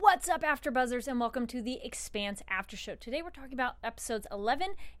What's up, AfterBuzzers, and welcome to the Expanse AfterShow. Today we're talking about episodes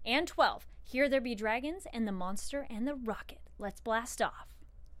 11 and 12. Here There Be Dragons and the Monster and the Rocket. Let's blast off.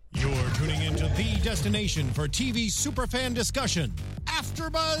 You're tuning into the destination for TV superfan discussion,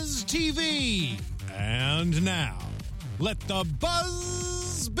 AfterBuzzTV. And now, let the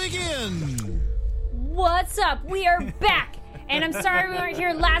buzz begin. What's up? We are back. And I'm sorry we weren't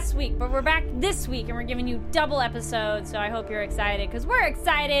here last week, but we're back this week, and we're giving you double episodes, so I hope you're excited, because we're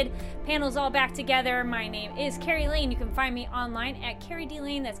excited. Panel's all back together. My name is Carrie Lane. You can find me online at Carrie D.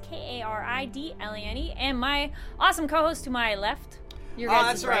 Lane. That's K-A-R-I-D-L-A-N-E. And my awesome co-host to my left. Oh,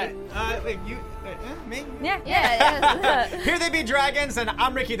 that's right. Me? Yeah. Here They Be Dragons, and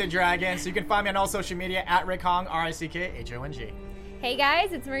I'm Ricky the Dragon, so you can find me on all social media at Rick Hong, R-I-C-K-H-O-N-G. Hey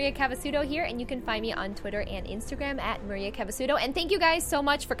guys, it's Maria Cavasudo here, and you can find me on Twitter and Instagram at Maria Cavasudo. And thank you guys so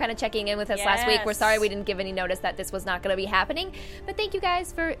much for kind of checking in with us last week. We're sorry we didn't give any notice that this was not going to be happening, but thank you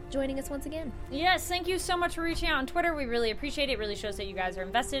guys for joining us once again. Yes, thank you so much for reaching out on Twitter. We really appreciate it. It really shows that you guys are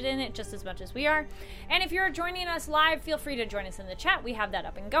invested in it just as much as we are. And if you're joining us live, feel free to join us in the chat. We have that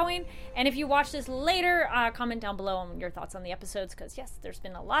up and going. And if you watch this later, comment down below on your thoughts on the episodes, because yes, there's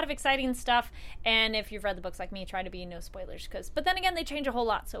been a lot of exciting stuff. And if you've read the books like me, try to be no spoilers. But then again, they change a whole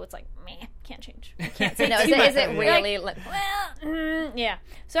lot. So it's like, meh, can't change. Can't say no, is it really? Yeah.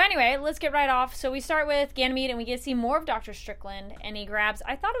 So anyway, let's get right off. So we start with Ganymede, and we get to see more of Dr. Strickland, and he grabs,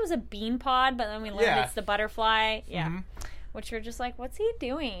 I thought it was a bean pod, but then we learned it's the butterfly. Yeah. Mm-hmm. Which you're just like, what's he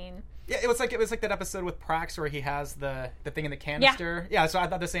doing? Yeah, it was like that episode with Prax where he has the thing in the canister. Yeah, so I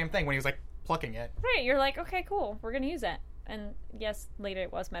thought the same thing when he was like plucking it. Right, you're like, okay, cool, we're gonna use it. And yes, later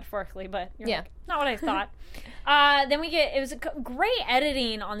it was metaphorically, but you're like, not what I thought. Then it was a great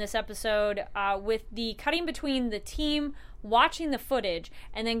editing on this episode with the cutting between the team watching the footage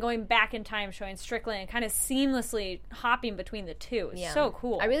and then going back in time showing Strickland and kind of seamlessly hopping between the two. It's so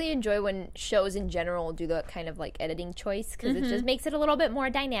cool. I really enjoy when shows in general do the kind of like editing choice, because it just makes it a little bit more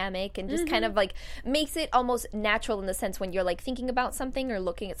dynamic and just kind of like makes it almost natural in the sense when you're like thinking about something or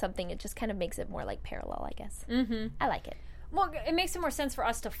looking at something, it just kind of makes it more like parallel, I guess. I like it. Well, it makes it more sense for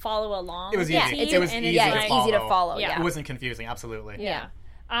us to follow along. It was easy. It was easy to follow. Yeah. It wasn't confusing, absolutely. Yeah.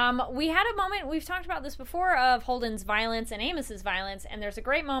 We had a moment, we've talked about this before, of Holden's violence and Amos's violence, and there's a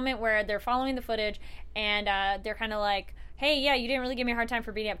great moment where they're following the footage, and they're kind of like, hey, yeah, you didn't really give me a hard time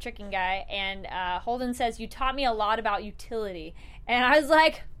for beating up Chicken Guy, and Holden says, you taught me a lot about utility. And I was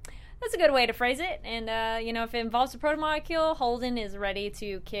like, that's a good way to phrase it. And, if it involves a protomolecule, Holden is ready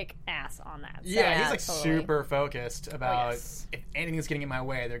to kick ass on that. So, yeah, he's super focused about if anything's getting in my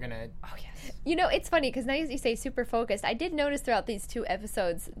way, they're going to... Oh, yes. You know, it's funny, because now you say super focused. I did notice throughout these two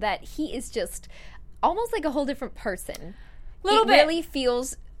episodes that he is just almost like a whole different person. It really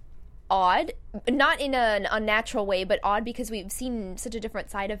feels odd, not in an unnatural way, but odd because we've seen such a different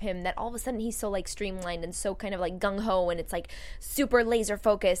side of him that all of a sudden he's so like streamlined and so kind of like gung-ho, and it's like super laser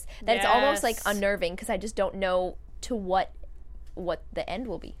focused that it's almost like unnerving, because I just don't know to what the end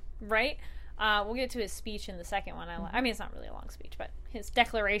will be. Right? We'll get to his speech in the second one. I mean, it's not really a long speech, but his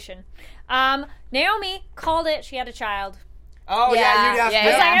declaration. Naomi called it. She had a child. Oh, yeah.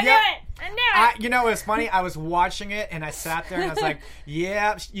 I knew it. You know, it was funny. I was watching it, and I sat there, and I was like,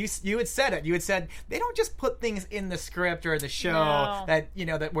 yeah, you had said it. You had said, they don't just put things in the script or the show that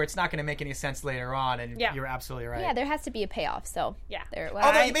where it's not going to make any sense later on, and you're absolutely right. Yeah, there has to be a payoff, so. Yeah.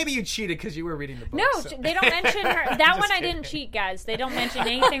 Although maybe you cheated because you were reading the book. No, so. They don't mention her. That one I didn't cheat, guys. They don't mention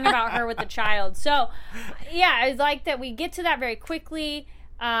anything about her with the child. So, yeah, I like that we get to that very quickly.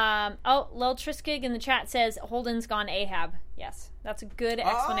 Lil Triskig in the chat says Holden's gone Ahab. Yes, that's a good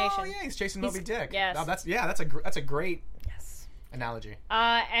explanation. Oh yeah, he's chasing Moby Dick. Yes, that's a great analogy.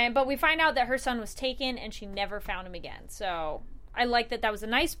 But we find out that her son was taken and she never found him again. So I like that was a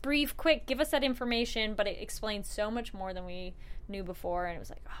nice, brief, quick. Give us that information, but it explains so much more than we knew before. And it was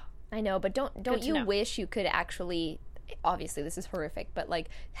like, oh, I know, but don't you wish you could actually? Obviously, this is horrific, but like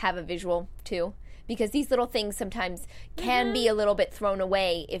have a visual too. Because these little things sometimes can be a little bit thrown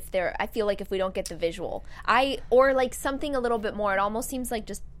away I feel like if we don't get the visual. Or like something a little bit more, it almost seems like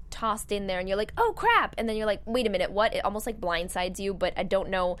just tossed in there and you're like, oh crap, and then you're like, wait a minute, what? It almost like blindsides you, but I don't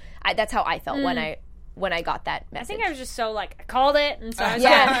know. That's how I felt when I got that message. I think I was just so like, I called it, and so I was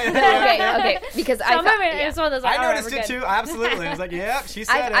okay. Because so it's one of those, like, I noticed it too, absolutely. I was like, yeah, she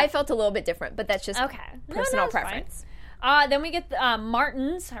said it. I felt a little bit different, but that's just personal preference. Fine. Then we get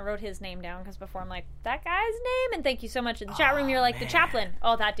Martins. I wrote his name down because before I'm like, that guy's name? And thank you so much. In the chat room, you're like, the chaplain.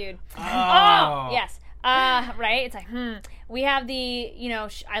 Oh, that dude. Oh, yes. Right? It's like, We have the,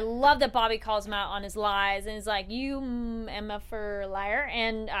 I love that Bobby calls him out on his lies. And he's like, you MF-er liar.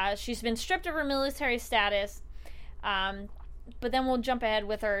 And she's been stripped of her military status. But then we'll jump ahead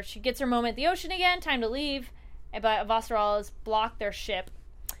with her. She gets her moment at the ocean again. Time to leave. But Avasarala has blocked their ship.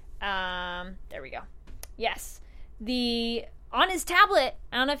 There we go. Yes. On his tablet,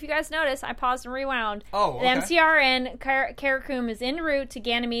 I don't know if you guys noticed, I paused and rewound. Oh, okay. The MCRN, Karakum, is en route to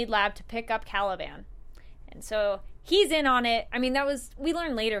Ganymede Lab to pick up Caliban. And so he's in on it. I mean, we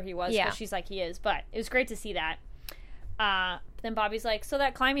learned later he was, because she's like, he is. But it was great to see that. Then Bobby's like, so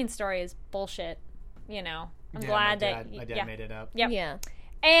that climbing story is bullshit. You know, I'm glad my dad made it up. Yep. Yeah.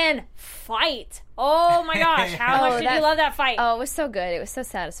 And fight. Oh my gosh. How much did you love that fight? Oh, it was so good. It was so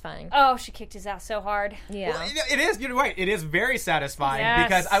satisfying. Oh, she kicked his ass so hard. Yeah. Well, it is. You're right. It is very satisfying Yes.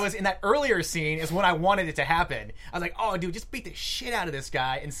 because I was in that earlier scene is when I wanted it to happen. I was like, oh, dude, just beat the shit out of this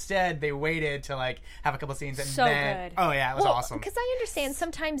guy. Instead, they waited to like have a couple scenes and So then. good. Oh yeah, it was awesome. Because I understand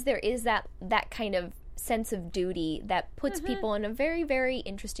sometimes there is that kind of sense of duty that puts people in a very, very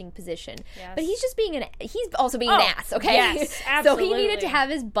interesting position. Yes. But he's just he's also being an ass, okay? Yes, So he needed to have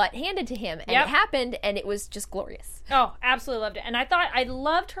his butt handed to him, and Yep. it happened, and it was just glorious. Oh, absolutely loved it. And I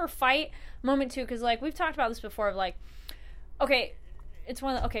loved her fight moment too, because like we've talked about this before of like, okay,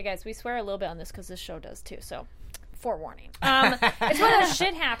 okay guys, we swear a little bit on this because this show does too, so forewarning. It's when that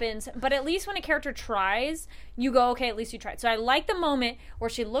shit happens, but at least when a character tries, you go, okay, at least you tried. So I like the moment where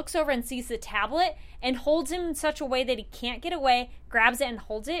she looks over and sees the tablet and holds him in such a way that he can't get away, grabs it and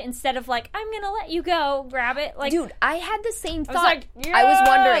holds it, instead of like, I'm gonna let you go, grab it. Like, dude, I had the same thought. like,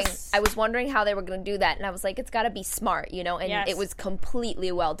 yes! I was wondering how they were going to do that, and I was like, it's got to be smart, you know, and Yes. it was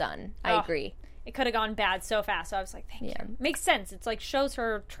completely well done. I agree. It could have gone bad so fast. So I was like, thank you. Makes sense. It's like shows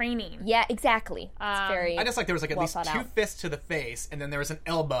her training. Yeah, exactly. It's very I just like there was like at well least thought 2 out. fists to the face, and then there was an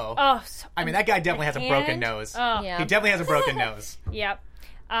elbow. Oh, so, I mean, that guy definitely has a broken hand? nose. Oh. Yeah. He definitely has a broken nose. Yep.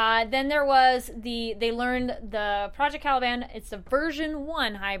 Then there was they learned the Project Caliban. It's the version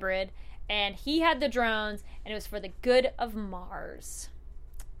 1 hybrid, and he had the drones, and it was for the good of Mars.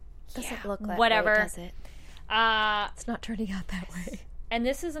 doesn't look like whatever. Does it? It's not turning out that way. And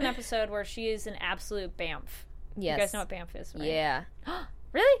this is an episode where she is an absolute BAMF. Yes. You guys know what BAMF is, right? Yeah.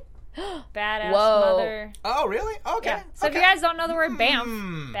 Really? Badass Whoa. mother. Oh, really? Okay. Yeah. So if you guys don't know the word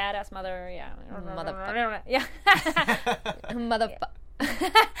BAMF, badass mother, yeah. Motherfucker. Yeah. Motherfucker.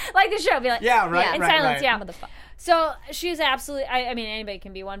 Like the show, be like, Yeah, right, in right, silence, right. yeah. Motherfucker. So she's absolutely, I mean, anybody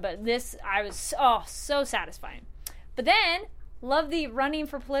can be one, but this, I was, so satisfying. But then, love the running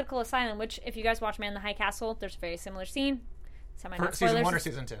for political asylum, which, if you guys watch Man in the High Castle, there's a very similar scene. For season 1 or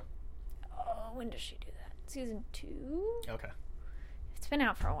season 2? Oh, when does she do that? Season 2? Okay. It's been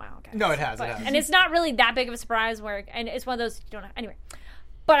out for a while, guys. No, it has. And it's not really that big of a surprise where, and it's one of those you don't know. Anyway.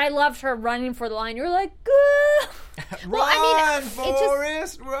 But I loved her running for the line. You're like, good. Run,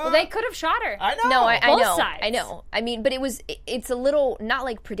 Forrest, run. Well, they could have shot her. I know. No, I Both know. sides. I know. I mean, but it's a little, not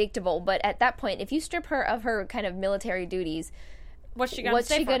like predictable, but at that point, if you strip her of her kind of military duties, What's she going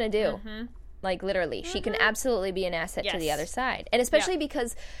to do? Like, literally. She can absolutely be an asset to the Yes. other side. And especially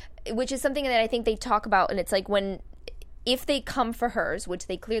because, which is something that I think they talk about, and it's like if they come for hers, which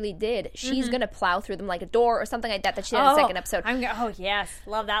they clearly did, she's going to plow through them like a door or something like that she had in the second episode. Oh, yes.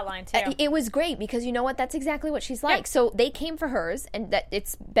 Love that line, too. It was great because you know what? That's exactly what she's like. Yep. So they came for hers, and that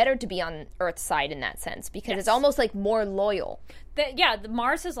it's better to be on Earth's side in that sense because it's almost like more loyal. The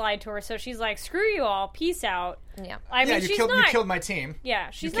Mars has lied to her, so she's like, screw you all. Peace out. Yeah. I mean, you killed my team.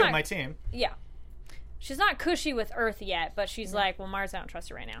 Yeah, she's You killed not. my team. Yeah. She's not cushy with Earth yet, but she's like, well, Mars, I don't trust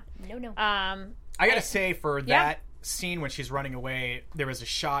her right now. No. I gotta say, for that scene when she's running away, there was a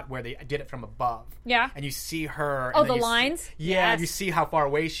shot where they did it from above. Yeah. And you see her. Oh, and then the lines? Yeah, Yes. you see how far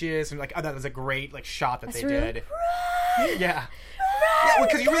away she is, and like, oh, that was a great like shot that they really- did. Yeah. Yeah,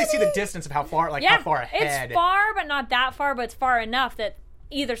 because you really see the distance of how far ahead. It's far, but not that far, but it's far enough that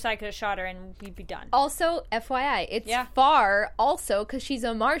either side could have shot her and we'd be done. Also, FYI, it's far also because she's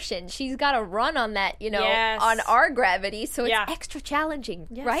a Martian. She's got to run on that, Yes. on our gravity, so it's Yeah. extra challenging,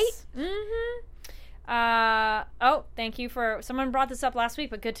 Yes. right? Mm-hmm. Thank you for... Someone brought this up last week,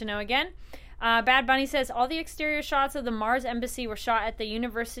 but good to know again. Bad Bunny says, all the exterior shots of the Mars embassy were shot at the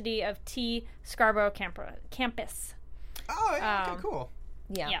University of T. Scarborough campus. Oh, yeah, okay, cool.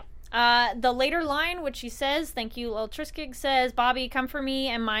 Yeah. The later line, which she says, thank you, Lil Triskig, says, Bobby, come for me,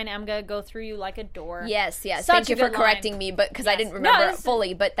 and mine, I'm gonna go through you like a door. Yes. Such Thank you a for good correcting line. me, but because I Yes. didn't No, remember it's- it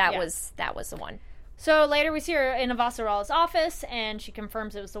fully, but that yeah. was the one. So later we see her in Avasarala's office, and she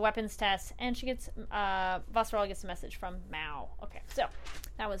confirms it was the weapons test, and she gets, Avasarala gets a message from Mao. Okay, so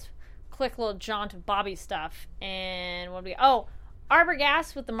that was a quick little jaunt of Bobby stuff. And what do we,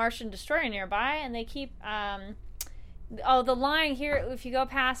 Arbogast with the Martian destroyer nearby, and they keep, the line here, if you go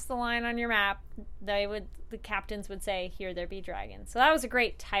past the line on your map, the captains would say, here there be dragons. So that was a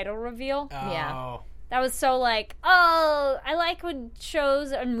great title reveal. Oh. Yeah. That was so like, oh, I like when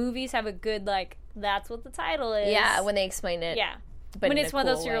shows and movies have a good, like, that's what the title is. Yeah, when they explain it. Yeah. But when it's one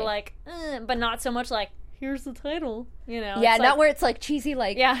of those way. you're like, but not so much like, here's the title, you know? Yeah, it's not like, where it's like cheesy,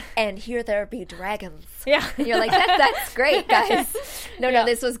 like, yeah. and here there be dragons. Yeah. And you're like, that's great, guys. No,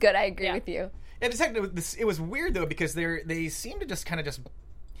 this was good. I agree with you. It was weird, though, because they seem to just kind of just...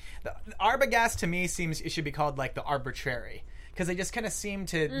 The Arbogast, to me, seems it should be called, like, the arbitrary. Because they just kind of seem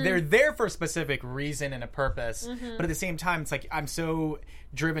to... They're there for a specific reason and a purpose. But at the same time, it's like, I'm so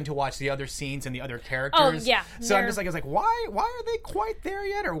driven to watch the other scenes and the other characters. Oh, yeah. So I'm just like, I was like, why are they quite there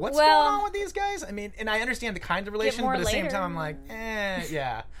yet? Or what's going on with these guys? I mean, and I understand the kinds of relation, but at the same time, I'm like,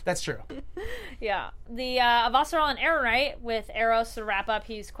 yeah, that's true. Yeah. The Avasarol and Erorite with Eros to wrap up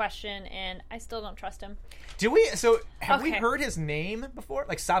his question, and I still don't trust him. Do we? So, have we heard his name before?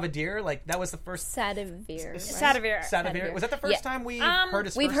 Like, Savadir? Like, that was the first... Sadavir. Right? Sadavir. Was that the first time we heard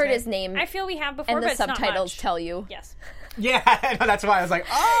his We've heard his name. I feel we have before, and the but it's not subtitles much. tell you. Yes. Yeah, I know, that's why I was like,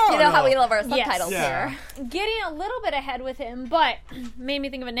 oh! You know how we love our subtitles Yeah. here. Getting a little bit ahead with him, but made me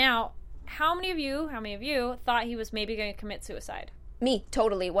think of it now. How many of you thought he was maybe going to commit suicide? Me,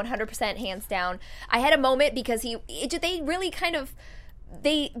 totally, 100%, hands down. I had a moment because they really kind of...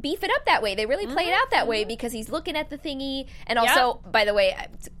 They beef it up that way. They really play it out that way because he's looking at the thingy. And also, by the way,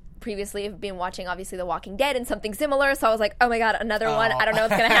 previously I've been watching, obviously, The Walking Dead and something similar. So I was like, oh my God, another one. I don't know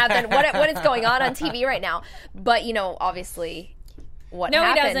what's going to happen. What is going on TV right now? But, what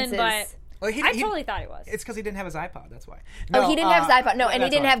happens he doesn't, is... but... Well, I totally thought he was. It's because he didn't have his iPod, that's why. No, he didn't have his iPod. No, and he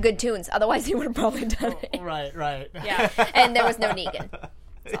didn't why. have good tunes. Otherwise, he would have probably done it. Right. Yeah. And there was no Negan.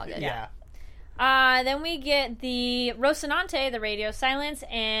 It's all good. Yeah. Then we get the Rocinante, the radio silence,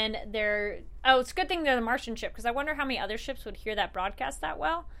 and it's a good thing they're the Martian ship, because I wonder how many other ships would hear that broadcast that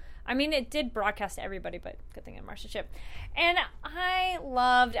well. I mean, it did broadcast to everybody, but good thing it's a Martian ship. And I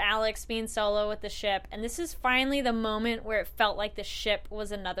loved Alex being solo with the ship, and this is finally the moment where it felt like the ship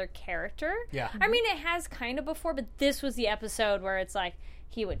was another character. Yeah. I mean, it has kind of before, but this was the episode where it's like,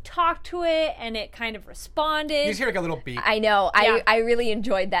 he would talk to it, and it kind of responded. You just hear like a little beep. I know. Yeah. I really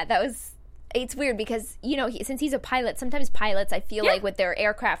enjoyed that. That was... It's weird because, since he's a pilot, sometimes pilots, I feel like with their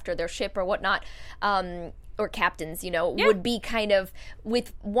aircraft or their ship or whatnot, or captains, would be kind of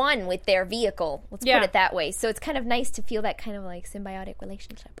with their vehicle. Let's put it that way. So it's kind of nice to feel that kind of like symbiotic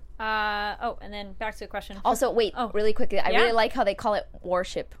relationship. And then back to the question. Also, wait, really quickly. I really like how they call it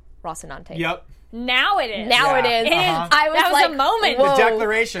Warship Rocinante. Yep. Now it is. Now it is. Uh-huh. That was a moment. The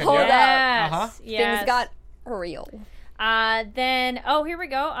declaration. Hold Yes. up. Yes. Things got real. Then, here we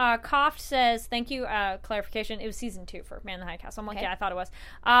go. Koft says, thank you, clarification. It was season 2 for Man in the High Castle. I'm like, yeah, I thought it was.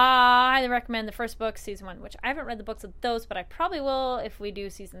 I highly recommend the first book, season 1, which I haven't read the books of those, but I probably will if we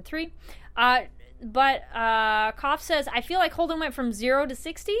do season 3. But Koft says, I feel like Holden went from 0 to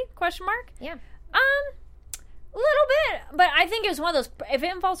 60, ? Yeah. A little bit, but I think it was one of those, if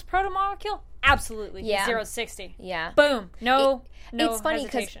it involves proto-molecule, absolutely. Yeah. 0 to 60. Yeah. Boom. No It's funny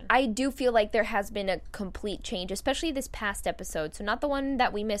because hesitation. I do feel like there has been a complete change, especially this past episode. So not the one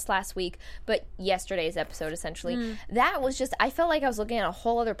that we missed last week, but yesterday's episode, essentially. That was just, I felt like I was looking at a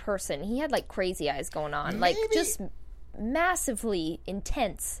whole other person. He had like crazy eyes going on. Like just massively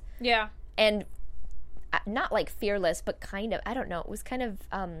intense. Yeah. And not like fearless, but kind of, I don't know. It was kind of...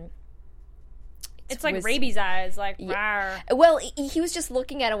 It's like rabies eyes, like, rawr. Well, he was just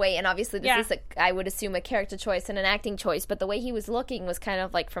looking at a way, and obviously this is, I would assume, a character choice and an acting choice, but the way he was looking was kind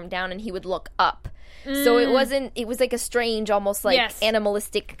of like from down, and he would look up. So it was like a strange, almost like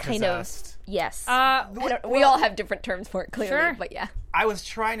animalistic kind Possessed. of... Yes. We all have different terms for it, clearly, but yeah. I was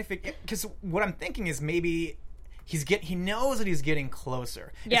trying to figure... Because what I'm thinking is maybe... He knows that he's getting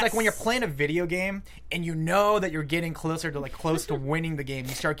closer. It's like when you're playing a video game and you know that you're getting closer to close to winning the game,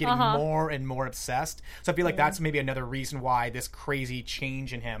 you start getting more and more obsessed. So I feel like that's maybe another reason why this crazy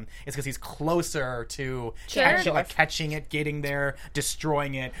change in him is because he's closer to catching it, getting there,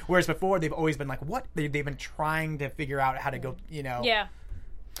 destroying it. Whereas before they've always been like, what? They've been trying to figure out how to go, Yeah.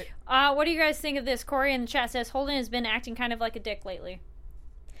 What do you guys think of this? Corey in the chat says Holden has been acting kind of like a dick lately.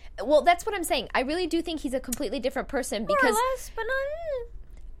 Well, that's what I'm saying. I really do think he's a completely different person because... More or less, but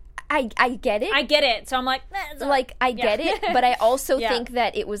not... I get it. I get it. So I'm like... I get it, but I also think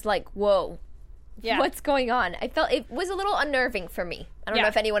that it was like, whoa. Yeah. What's going on? I felt it was a little unnerving for me. I don't know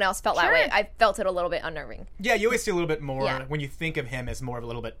if anyone else felt that way. I felt it a little bit unnerving. Yeah, you always see a little bit more when you think of him as more of a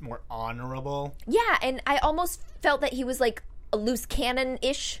little bit more honorable. Yeah, and I almost felt that he was like a loose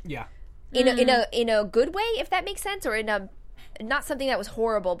cannon-ish. Yeah. In a good way, if that makes sense, or in a... Not something that was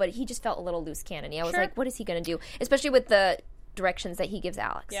horrible, but he just felt a little loose cannon-y. I was like, what is he going to do? Especially with the directions that he gives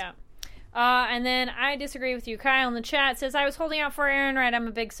Alex. Yeah. And then I disagree with you. Kyle in the chat says, I was holding out for Aaron Wright. I'm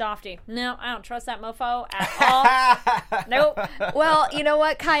a big softie. No, I don't trust that mofo at all. Nope. Well, you know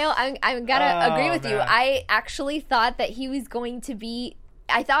what, Kyle? I'm gotta agree with you. I actually thought that he was going to be...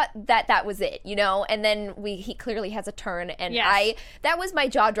 I thought that was it, you know? And then he clearly has a turn. And that was my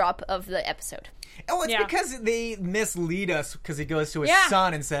jaw drop of the episode. Oh, it's because they mislead us because he goes to his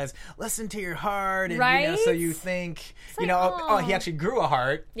son and says, listen to your heart. And, you know, so you think, you know, he actually grew a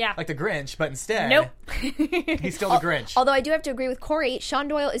heart. Yeah. Like the Grinch, but instead. Nope. He's still the Grinch. Although I do have to agree with Corey, Sean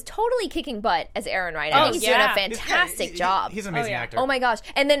Doyle is totally kicking butt as Aaron Wright. I think he's doing a fantastic job. He's an amazing actor. Oh my gosh.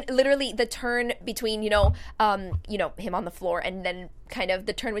 And then literally the turn between, you know, him on the floor and then kind of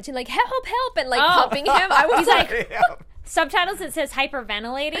the turn between like, help, and like pumping him. I was like... Subtitles, it says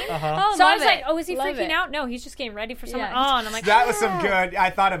hyperventilating. So I was like, is he freaking out? No, he's just getting ready for someone. Yeah. And I'm like, that was some good. I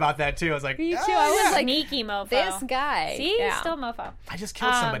thought about that too. I was like, me too. I was like, sneaky mofo. This guy. See, he's still mofo. I just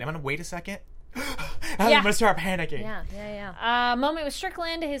killed somebody. I'm going to wait a second. I'm going to start panicking. Yeah. Moment with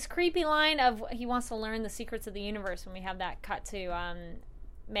Strickland, his creepy line of he wants to learn the secrets of the universe when we have that cut to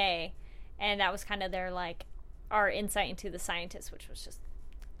May. And that was kind of their, like, our insight into the scientists, which was just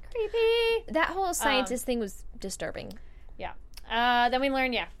creepy. That whole scientist thing was disturbing. Yeah. Then we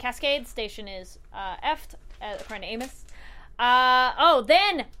learn, Cascade Station is effed, according to Amos.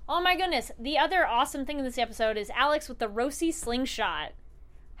 Oh my goodness. The other awesome thing in this episode is Alex with the Rosie slingshot.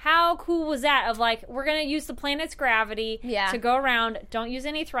 How cool was that? Of like, we're going to use the planet's gravity to go around. Don't use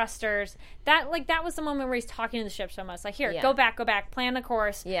any thrusters. That was the moment where he's talking to the ship so much. Like, here, go back, plan the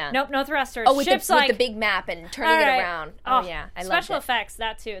course. Yeah. Nope, no thrusters. Oh, with the big map and turning it around. Oh, yeah. I love it. Special effects,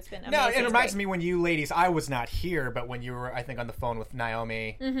 that too. It's been amazing. No, it reminds me when you ladies, I was not here, but when you were, I think, on the phone with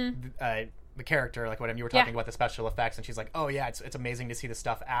Naomi, the character, like whatever you were talking about the special effects, and she's like, "Oh yeah, it's amazing to see the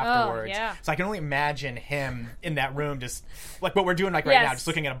stuff afterwards." So I can only imagine him in that room, just like what we're doing like right now, just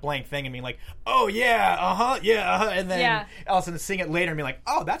looking at a blank thing and being like, "Oh yeah, and then all of a sudden seeing it later and being like,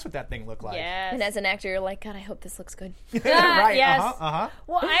 "Oh, that's what that thing looked like." Yes. And as an actor, you're like, "God, I hope this looks good." Right. Yes.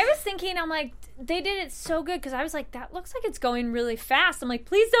 Well, I was thinking, I'm like, they did it so good because I was like, that looks like it's going really fast. I'm like,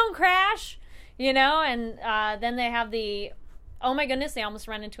 please don't crash, you know. And then they have the. Oh my goodness, they almost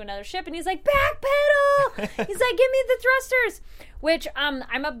run into another ship, and he's like, backpedal! He's like, give me the thrusters! Which,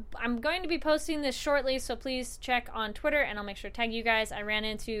 I'm going to be posting this shortly, so please check on Twitter, and I'll make sure to tag you guys. I ran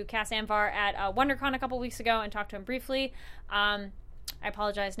into Cass Anvar at WonderCon a couple weeks ago and talked to him briefly. I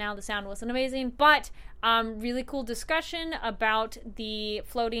apologize now, the sound wasn't amazing, but really cool discussion about the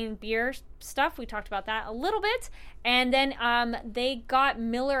floating beer stuff. We talked about that a little bit. And then they got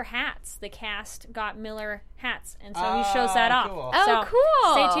Miller hats. The cast got Miller hats. And so he shows that off. Cool. So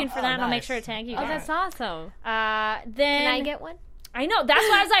cool. Stay tuned for that, and I'll make sure to tag you guys. Oh, that's awesome. Then Can I get one? I know. That's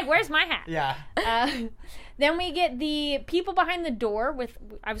why I was like, where's my hat? Yeah. Then we get the people behind the door with,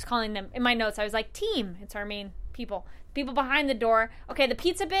 I was calling them, in my notes, I was like, team. It's our main people. People behind the door. Okay, the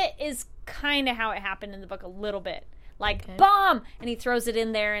pizza bit is kind of how it happened in the book a little bit. Like, bomb! And he throws it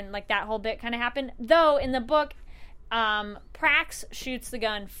in there, and like that whole bit kind of happened. Though, in the book, Prax shoots the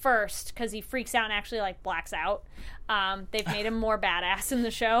gun first because he freaks out and actually like blacks out. They've made him more badass in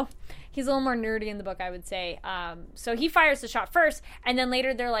the show. He's a little more nerdy in the book, I would say. So he fires the shot first, and then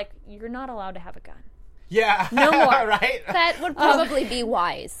later they're like, you're not allowed to have a gun. Yeah. No more. Right? That would probably be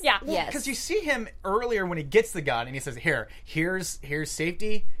wise. Yeah. Well, yes. because you see him earlier when he gets the gun and he says, here's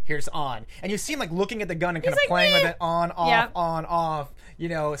safety, here's on. And you see him like looking at the gun and kind of playing with it on, off, you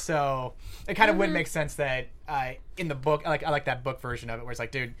know, so it kind of would make sense that in the book, I like that book version of it where it's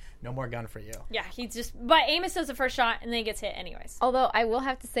like, dude, no more gun for you. Yeah, but Amos does the first shot and then he gets hit anyways. Although I will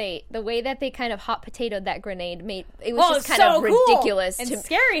have to say, the way that they kind of hot potatoed that grenade it was just kind of ridiculous and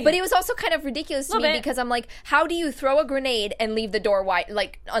scary. But it was also kind of ridiculous to me because I'm like, how do you throw a grenade and leave the door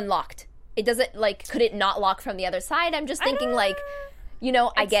unlocked? It doesn't could it not lock from the other side? I'm just thinking you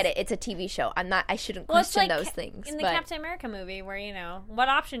know, I get it. It's a TV show. I shouldn't question those things. In the Captain America movie where, you know, what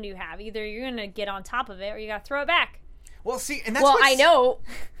option do you have? Either you're going to get on top of it or you got to throw it back. Well, see, and that's I know,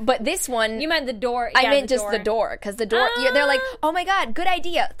 but this one... You meant the door. I meant just the door, because the door... they're like, oh my god, good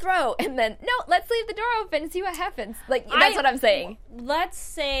idea, throw. And then, no, let's leave the door open and see what happens. That's what I'm saying. Let's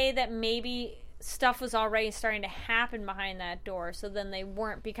say that maybe stuff was already starting to happen behind that door, so then they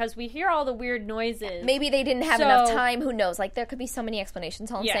weren't, because we hear all the weird noises. Maybe they didn't have enough time, who knows? There could be so many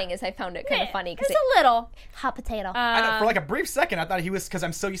explanations. All I'm saying is I found it kind of funny. It's a little hot potato. I know, for a brief second, I thought he was, because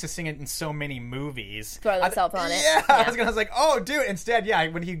I'm so used to seeing it in so many movies. Throw themselves on it. Yeah, I was like, oh, dude. Instead,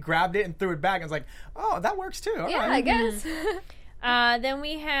 when he grabbed it and threw it back, I was like, oh, that works too. All right. I guess. Then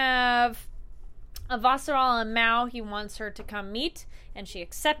we have Avasarala and Mao. He wants her to come meet, and she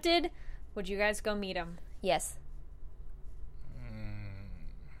accepted. Would you guys go meet him? Yes.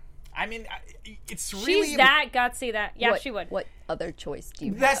 I mean, it's really... She's that gutsy that... Yeah, she would. What other choice do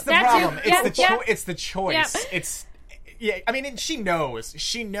you That's have? the problem. It's the choice. Yeah. It's... Yeah, I mean, and she knows.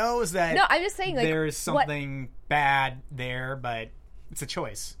 She knows that No, I'm just saying, like, there's something bad there, but it's a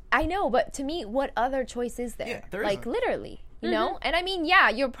choice. I know, but to me, what other choice is there? Yeah, there like, isn't. literally, you know? And I mean, yeah,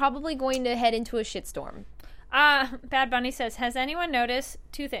 you're probably going to head into a shitstorm. Bad Bunny says, has anyone noticed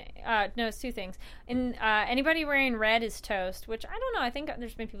two things? Anybody wearing red is toast, which I don't know. I think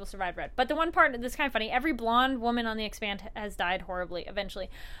there's been people survive red. But the one part that's kind of funny, every blonde woman on the Expanse has died horribly eventually.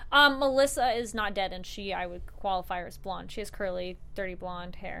 Melissa is not dead, and I would qualify her as blonde. She has curly, dirty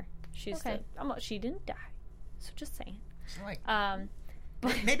blonde hair. She's she didn't die. So just saying.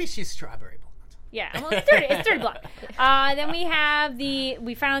 Maybe she's strawberry blonde. Yeah, it's 30 blonde. Then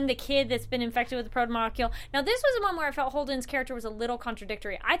we found the kid that's been infected with the protomolecule. Now, this was the one where I felt Holden's character was a little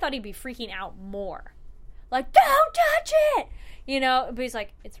contradictory. I thought he'd be freaking out more. Like, don't touch it! You know, but he's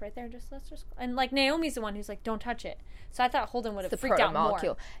like, it's right there, let's just... And, like, Naomi's the one who's like, don't touch it. So I thought Holden would have freaked out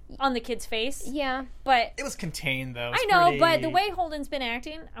more on the kid's face. Yeah. But... It was contained, though. I know, but the way Holden's been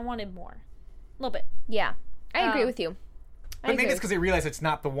acting, I wanted more. A little bit. Yeah. I agree with you. But maybe it's because he realized it's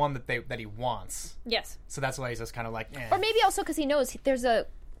not the one that he wants. Yes. So that's why he's just kind of like, Or maybe also because he knows there's a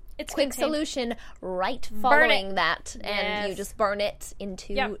quick solution right following that, and you just burn it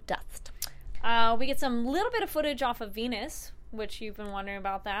into dust. We get some little bit of footage off of Venus, which you've been wondering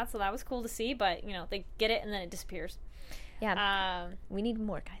about that, so that was cool to see, but, you know, they get it and then it disappears. Yeah. We need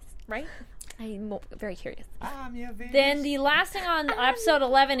more, guys. Right? I'm very curious. Then the last thing on episode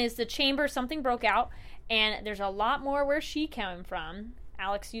 11 is the chamber. Something broke out, and there's a lot more where she came from.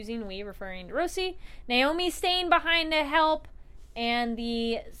 Alex using we, referring to Rosie. Naomi staying behind to help, and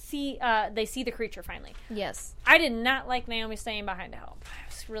they see the creature finally. Yes. I did not like Naomi staying behind to help. I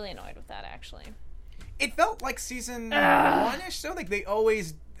was really annoyed with that, actually. It felt like season one-ish, so like they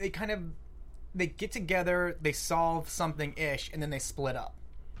get together, they solve something-ish, and then they split up.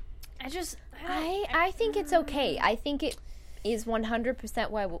 I think it's okay. I think it is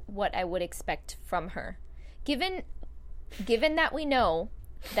 100% what I would expect from her. Given that we know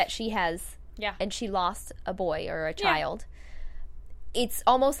that she has, and she lost a boy or a child, it's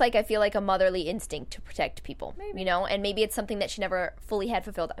almost like I feel like a motherly instinct to protect people, you know? And maybe it's something that she never fully had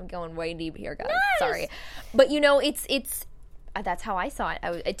fulfilled. I'm going way deep here, guys. Nice. Sorry. But, you know, it's that's how I saw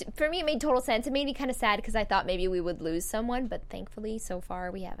it. For me, it made total sense. It made me kind of sad because I thought maybe we would lose someone, but thankfully, so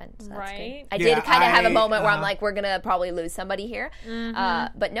far, we haven't. So that's good. I did kind of have a moment where I'm like, we're going to probably lose somebody here.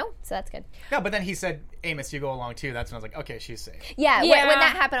 Mm-hmm. But no, so that's good. No, but then he said, Amos, you go along too. That's when I was like, okay, she's safe. Yeah. When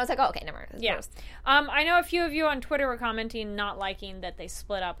that happened, I was like, oh, okay, never mind. Yeah. I know a few of you on Twitter were commenting not liking that they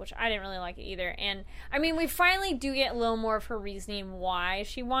split up, which I didn't really like it either. And, I mean, we finally do get a little more of her reasoning why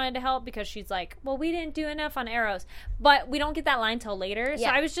she wanted to help, because she's like, well, we didn't do enough on arrows. But we don't get that line till later. So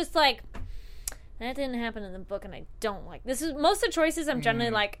I was just like, that didn't happen in the book, and I don't like this. Is most of the choices I'm generally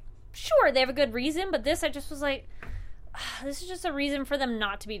like, sure, they have a good reason, but this I just was like, this is just a reason for them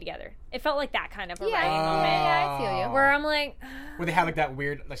not to be together. It felt like that kind of a writing moment. Yeah, I feel you. Where I'm like, where they have like that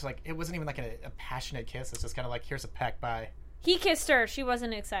weird, like it wasn't even like a passionate kiss. It's just kind of like, here's a peck, bye. He kissed her. She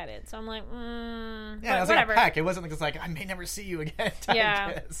wasn't excited. So I'm like, yeah, it was whatever. Like a peck. It wasn't like it's like, I may never see you again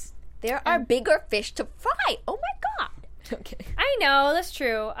type kiss. There are bigger fish to fry. Oh my god. Okay. I know, that's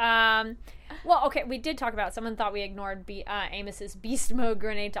true. Well, okay, we did talk about it. Someone thought we ignored Amos's beast mode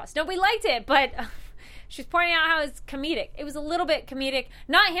grenade toss. No, we liked it, but she's pointing out how it's comedic. It was a little bit comedic.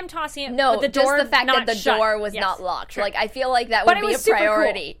 Not him tossing it, but the door just the fact that the door was not locked. True. Like, I feel like that would be a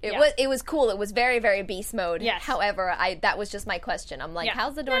priority. Cool. It was cool. It was very, very beast mode. Yes. However, that was just my question. I'm like,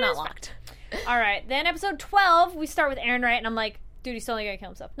 how's the door not locked? All right. Then episode 12, we start with Aaron Wright, and I'm like, dude, he's totally gonna kill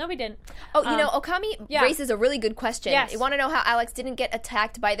himself. No, he didn't. Oh, you know, Okami raises a really good question. Yes. You want to know how Alex didn't get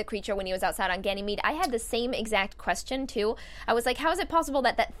attacked by the creature when he was outside on Ganymede? I had the same exact question, too. I was like, how is it possible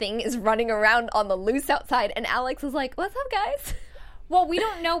that thing is running around on the loose outside? And Alex was like, what's up, guys? Well, we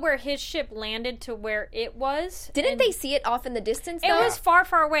don't know where his ship landed to where it was. Didn't they see it off in the distance, though? It was far,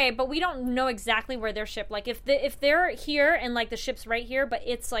 far away, but we don't know exactly where their ship... Like, if they're here and, like, the ship's right here, but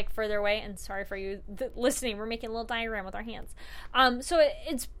it's, like, further away, and sorry for you listening, we're making a little diagram with our hands. So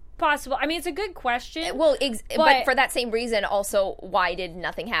it's possible. I mean, it's a good question. Well, but for that same reason, also, why did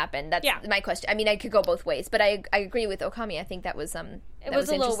nothing happen? That's my question. I mean, I could go both ways, but I agree with Okami. I think that was... it was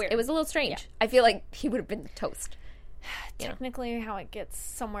a little weird. It was a little strange. Yeah. I feel like he would have been toast. Technically, how it gets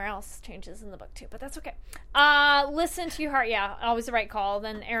somewhere else changes in the book, too, but that's okay. Listen to your heart. Yeah, always the right call.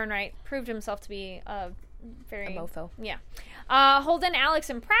 Then Aaron Wright proved himself to be a mofo. Yeah. Holden, Alex,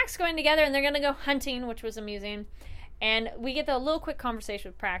 and Prax going together, and they're going to go hunting, which was amusing. And we get the little quick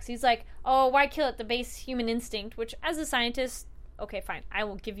conversation with Prax. He's like, oh, why kill it? The base human instinct, which, as a scientist, okay, fine, I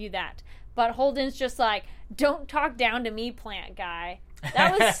will give you that. But Holden's just like, don't talk down to me, plant guy.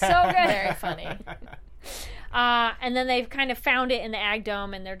 That was so good. Very funny. And then they've kind of found it in the Ag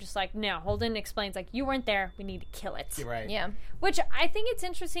Dome, and they're just like, no. Holden explains, like, you weren't there. We need to kill it. You're right. Yeah. Which I think it's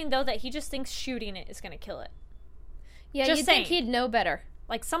interesting, though, that he just thinks shooting it is going to kill it. Yeah, Just you'd saying. think he'd know better.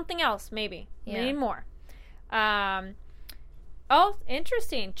 Like something else, maybe. Yeah. Maybe more. Oh,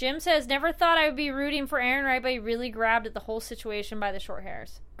 interesting. Jim says, never thought I would be rooting for Aaron Wright, but he really grabbed at the whole situation by the short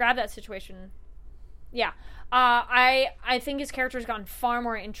hairs. Grabbed that situation. Yeah. I think his character's gotten far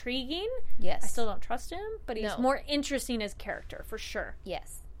more intriguing. Yes. I still don't trust him, but he's No. more interesting as character, for sure.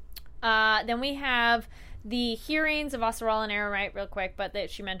 Yes. Then we have the hearings of Oswald and Aaron Wright real quick, but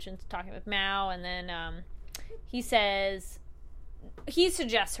that she mentions talking with Mao, and then he suggests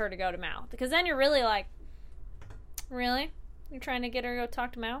her to go to Mao, because then you're really like, really? You're trying to get her to go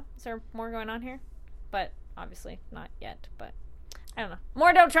talk to Mao? Is there more going on here? But obviously not yet, but I don't know.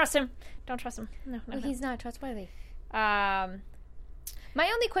 More don't trust him. Don't trust him. No. He's not trustworthy. My My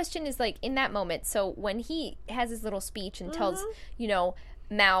only question is, like, in that moment, so when he has his little speech and tells,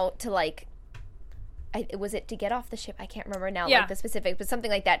 Mao to, like, was it to get off the ship? I can't remember now, like, the specific, but something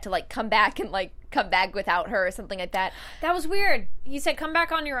like that, to, like, come back and, like, come back without her or something like that. That was weird. He said, come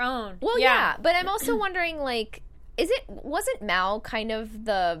back on your own. Well, yeah, but I'm also wondering, like, wasn't Mao kind of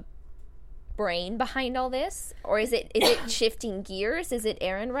the brain behind all this? Or is it shifting gears? Is it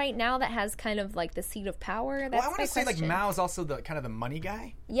Aaron right now that has kind of, like, the seat of power? That's I want to say, like, Mao's also the kind of the money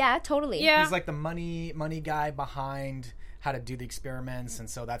guy. Yeah, totally. Yeah. He's, like, the money guy behind how to do the experiments, and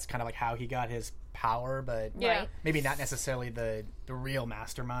so that's kind of, like, how he got his power, but maybe not necessarily the real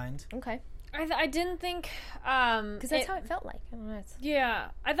mastermind. Okay. I didn't think... Because that's how it felt like. I don't know,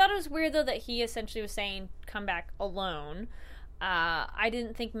 I thought it was weird, though, that he essentially was saying, come back alone. I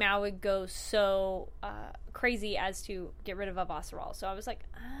didn't think Mao would go so crazy as to get rid of Avasarol. So I was like,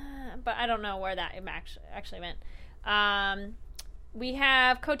 but I don't know where that actually meant. We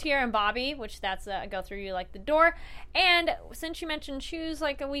have Cotier and Bobby, which that's go through you like the door. And since you mentioned shoes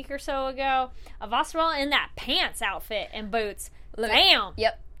like a week or so ago, Avasarol in that pants outfit and boots. Bam!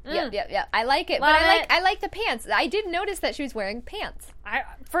 Yep. Yep. I like it, but I like the pants. I did notice that she was wearing pants.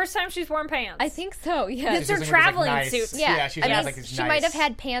 First time she's worn pants. I think so. Yeah, it's her traveling suits. Yeah, she might have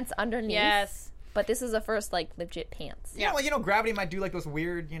had pants underneath. Yes, but this is the first like legit pants. Yeah, well, Gravity might do like those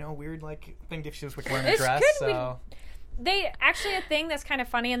weird like thing if she was wearing a dress. So. They actually, a thing that's kind of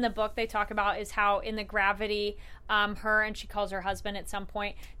funny in the book they talk about is how in the Gravity, her and she calls her husband at some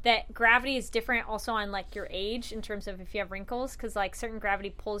point, that gravity is different also on like your age in terms of if you have wrinkles, because like certain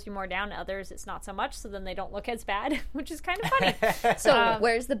gravity pulls you more down, others it's not so much, so then they don't look as bad, which is kind of funny. So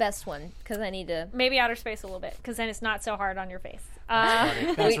where's the best one? Because I need to maybe outer space a little bit, because then it's not so hard on your face.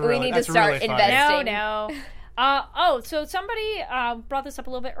 We need to start investing. No. So somebody brought this up a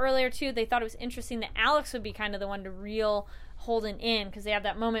little bit earlier, too. They thought it was interesting that Alex would be kind of the one to reel Holden in, because they have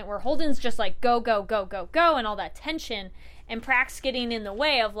that moment where Holden's just like, go, go, go, go, go, and all that tension, and Prax getting in the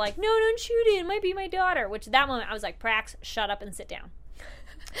way of like, no, don't shoot it, it might be my daughter, which at that moment I was like, Prax, shut up and sit down.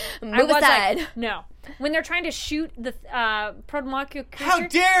 Move aside. Like, no. When they're trying to shoot the protomolecule creature. How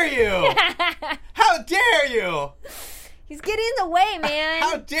dare you! How dare you! He's getting in the way, man.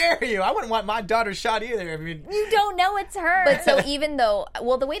 How dare you! I wouldn't want my daughter shot either. I mean, you don't know it's her. But so even though,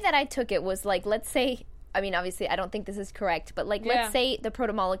 well, the way that I took it was like, let's say, I mean, obviously, I don't think this is correct, but like, let's say the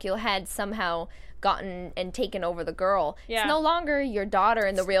protomolecule had somehow gotten and taken over the girl. Yeah. It's no longer your daughter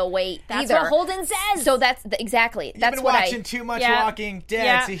in the real way that's either. What Holden says. So that's exactly. That's been what watching too much Walking Dead.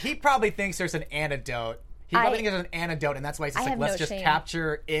 Yeah. See, he probably thinks there's an antidote. He probably thinks there's an antidote, and that's why he's just like, let's just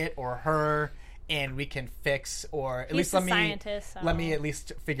capture it or her. And we can fix, or at least let me at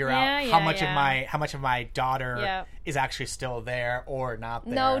least figure out how much of my daughter is actually still there or not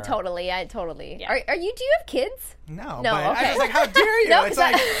there. No, totally. Yeah. Do you have kids? No, but okay. I was like, how dare you? No, it's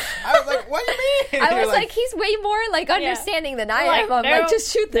like I was like, what do you mean? I was like, he's way more like understanding than I am. I'm like,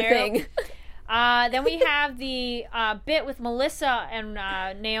 just shoot the thing. Then we have the bit with Melissa and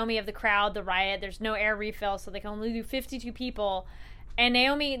Naomi of the crowd, the riot. There's no air refill, so they can only do 52 people. And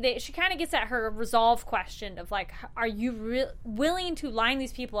Naomi, she kind of gets at her resolve question of, like, are you willing to line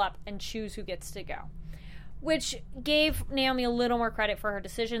these people up and choose who gets to go? Which gave Naomi a little more credit for her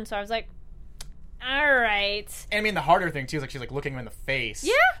decision, so I was like, all right. And I mean, the harder thing, too, is, like, she's, like, looking him in the face.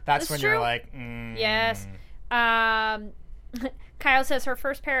 Yeah, that's when true. You're like, Yes. Kyle says her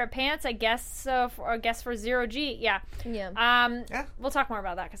first pair of pants, I guess for 0G. Yeah. We'll talk more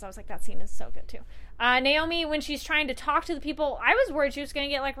about that, because I was like, that scene is so good, too. Naomi, when she's trying to talk to the people, I was worried she was going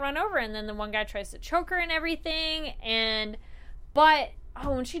to get, like, run over, and then the one guy tries to choke her and everything, but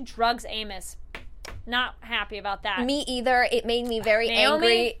when she drugs Amos, Not happy about that. Me either. It made me very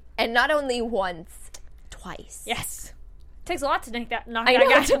angry, and not only once, twice. Yes. It takes a lot to knock that knock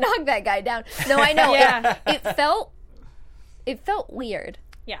that guy down. No, I know. Yeah. It felt weird.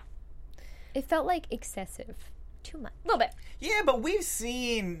 Yeah. It felt like excessive. Too much. A little bit. Yeah, but we've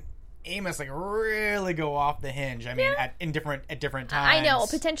seen Amos like really go off the hinge. I mean, at different times. I know.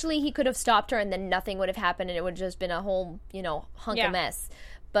 Potentially, he could have stopped her, and then nothing would have happened, and it would have just been a whole, hunk of mess.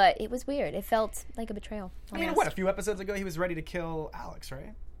 But it was weird. It felt like a betrayal. I mean, a few episodes ago, he was ready to kill Alex,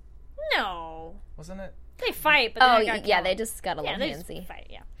 right? No, wasn't it? They fight, but they just got a little handsy. Fight,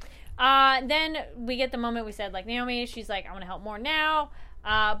 yeah. Then we get the moment we said, like, Naomi, she's like, I want to help more now.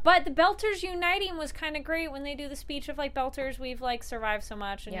 But the Belters uniting was kind of great when they do the speech of, like, Belters, we've, like, survived so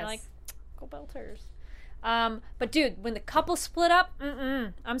much. And you're like, go Belters. But, dude, when the couple split up,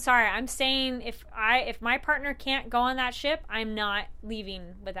 I'm sorry. I'm saying if my partner can't go on that ship, I'm not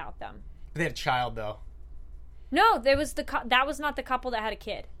leaving without them. They had a child, though. No, that was not the couple that had a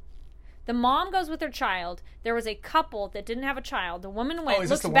kid. The mom goes with her child. There was a couple that didn't have a child. The woman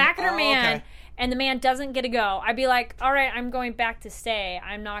looks back at her man, and the man doesn't get to go. I'd be like, all right, I'm going back to stay.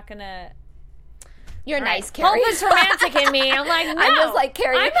 I'm not going to... You're nice, Carrie. Hopeless romantic in me. I'm like, no. I'm just like,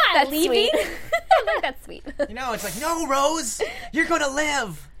 Carrie, I'm not that's leaving. Sweet. I'm like, that's sweet. It's like, no, Rose, you're going to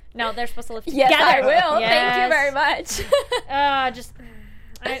live. No, they're supposed to live yes, together. Yes, I will. Yes. Thank you very much.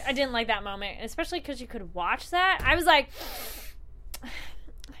 I didn't like that moment, especially because you could watch that. I was like...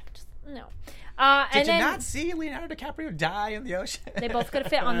 No. Did you not see Leonardo DiCaprio die in the ocean? They both could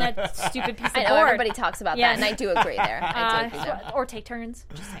have fit on that stupid piece of board. I know, everybody talks about that, and I do agree there. Or take turns.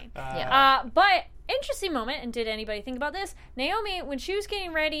 Just saying. Yeah. But interesting moment, and did anybody think about this? Naomi, when she was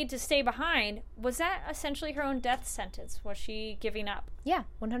getting ready to stay behind, was that essentially her own death sentence? Was she giving up? Yeah,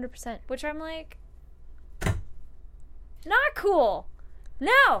 100%. Which I'm like, not cool.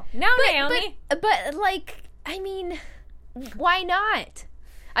 No, Naomi. But like, I mean, why not?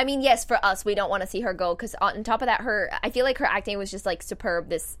 I mean, yes, for us, we don't want to see her go, because on top of that, I feel like her acting was just, like, superb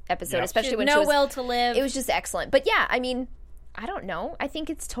this episode, especially when she was... no will to live. It was just excellent. But yeah, I mean, I don't know. I think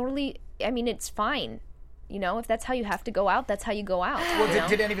it's totally... I mean, it's fine. If that's how you have to go out, that's how you go out. Well,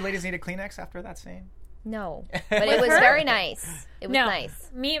 did any of you ladies need a Kleenex after that scene? No. But it was very nice. It was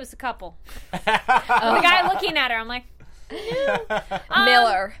nice. Me, it was a couple. The guy looking at her, I'm like...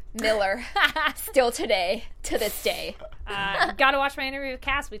 Miller. Still today, to this day. Gotta watch my interview with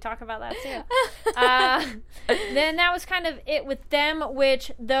Cass. We talk about that too. Then that was kind of it with them,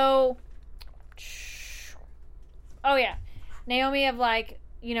 which though... Oh yeah. Naomi of like,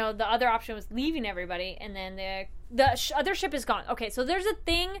 the other option was leaving everybody, and then the other ship is gone. Okay, so there's a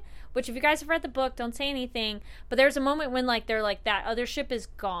thing, which if you guys have read the book, don't say anything, but there's a moment when like they're like, that other ship is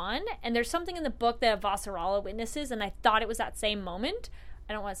gone, and there's something in the book that Avasarala witnesses, and I thought it was that same moment.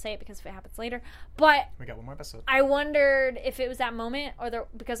 I don't want to say it because if it happens later, but we got one more episode. I wondered if it was that moment, or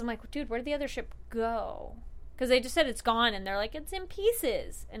because I'm like, dude, where did the other ship go? Because they just said it's gone, and they're like, it's in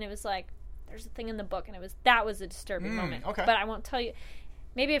pieces, and it was like, there's a thing in the book, and that was a disturbing moment. Okay, but I won't tell you.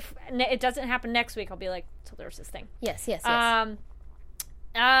 Maybe if it doesn't happen next week, I'll be like, so there's this thing. Yes. Then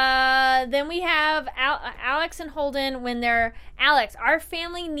we have Alex and Holden when they're... Alex, our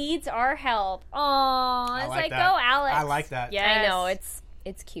family needs our help. Oh, it's like, go Alex. I like that. Yes. I know,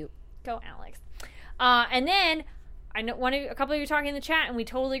 it's cute. Go Alex. And then, I know a couple of you talking in the chat, and we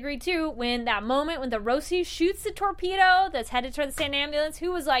totally agreed too, when that moment when the Rosie shoots the torpedo that's headed toward the sand ambulance,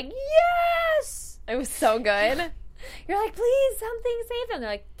 who was like, yes! It was so good. You're like, please, something save them.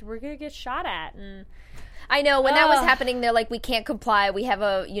 They're like, we're going to get shot at. And I know, when that was happening, they're like, we can't comply. We have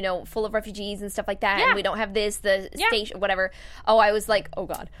a, full of refugees and stuff like that, and we don't have the station, whatever. Oh, I was like, oh,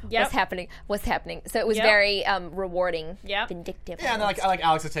 God, what's happening? So it was very rewarding, vindictive. Yeah, and I like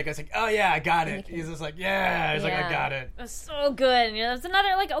Alex's take. I was like, oh, yeah, I got it. He's just like, yeah. He's like, I got it. It was so good. There's another,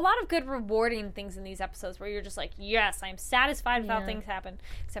 like, a lot of good rewarding things in these episodes where you're just like, yes, I'm satisfied with how things happen,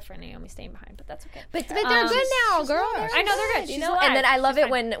 except for Naomi staying behind, but that's okay. But they're good now, girl. I know they're good. She's alive. And then I love it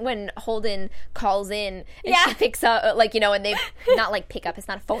when Holden calls in. And she picks up, and they not like pick up. It's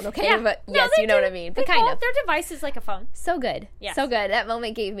not a phone, okay? But yes, you know what I mean. But kind of. Their device is like a phone. So good. Yes. So good. That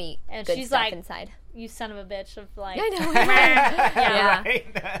moment gave me good she's stuff like, inside. You son of a bitch of like... I know. Yeah. Right?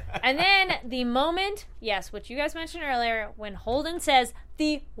 And then the moment, which you guys mentioned earlier, when Holden says,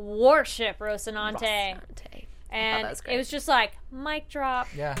 the warship Rocinante. And it was just like, mic drop.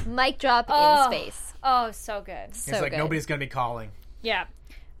 Yeah. Mic drop in space. Oh, so good. It's like, nobody's going to be calling. Yeah.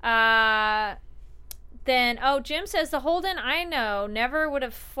 Then, Jim says, the Holden I know never would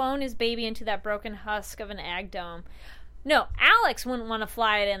have flown his baby into that broken husk of an ag dome. No, Alex wouldn't want to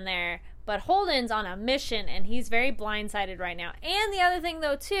fly it in there, but Holden's on a mission, and he's very blindsided right now. And the other thing,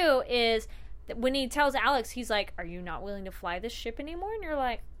 though, too, is when he tells Alex, he's like, "Are you not willing to fly this ship anymore?" And you're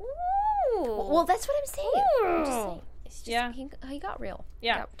like, "Ooh." Well, that's what I'm saying. I'm just saying. It's just, Yeah. He got real.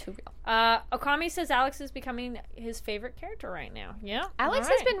 Yeah. He got too real. Okami says Alex is becoming his favorite character right now. Yeah. Alex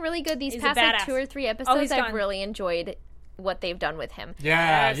has been really good these He's past a like badass. 2 or 3 episodes. I've gone. really enjoyed what they've done with him.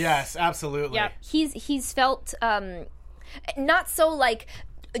 Yeah, yes, absolutely. Yep. He's felt not so like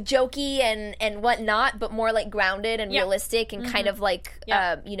jokey and whatnot, but more like grounded and realistic and kind of like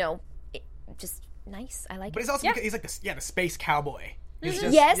just nice. I like But it. he's also he's like the space cowboy. He's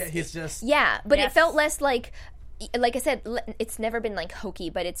just, Yes. yeah, he's just But Yes. it felt less like I said, it's never been like hokey,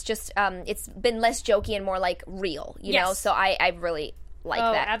 but it's just it's been less jokey and more like real, you know. So I really like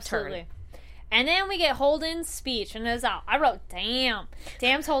that. Absolutely. Turn. And then we get Holden's speech, and I wrote,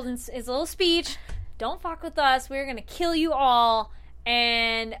 damn's Holden's his little speech. Don't fuck with us. We're gonna kill you all.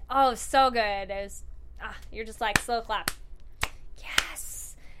 And so good. It was, you're just like slow clap.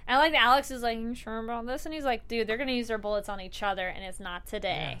 Yes. And I like that Alex is like, you sure about this? And he's like, dude, they're gonna use their bullets on each other, and it's not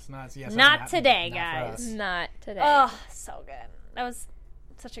today. Yeah, it's not, Not today, not for guys. us. Not today. Oh, so good. That was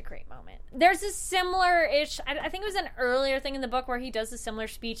such a great moment. There's a similar-ish, I think it was an earlier thing in the book where he does a similar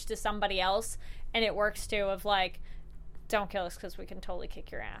speech to somebody else, and it works too, of like, don't kill us because we can totally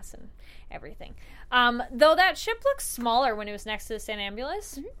kick your ass and everything. Though that ship looks smaller when it was next to the San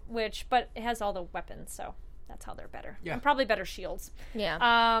Ambulance, but it has all the weapons, so that's how they're better. Yeah. And probably better shields.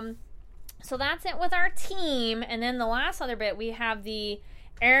 Yeah. So that's it with our team. And then the last other bit, we have the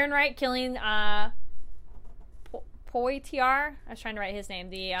Aaron Wright killing Poitier. I was trying to write his name.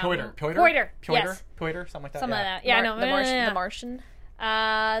 The Poiter. Yes. Poiter, something like that. Something like that. Yeah, no. The Martian.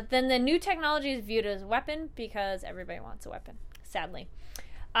 Then the new technology is viewed as a weapon because everybody wants a weapon, sadly.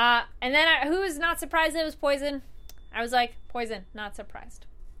 And then who was not surprised that it was poison? I was like, poison, not surprised.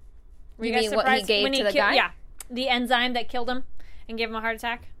 Were You guys mean what he surprised gave when to the guy? Yeah, the enzyme that killed him and gave him a heart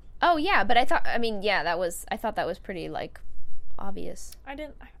attack. Oh yeah, but I thought that was pretty like obvious. I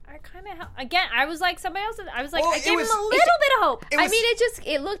didn't. I kind of again. I was like somebody else. I was like, Well, I gave him a was- little bit of hope. I mean,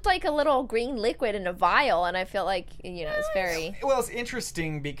 it looked like a little green liquid in a vial, and I feel like it's very. Well, it's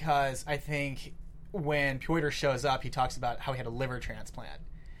interesting because I think when Poiter shows up, he talks about how he had a liver transplant.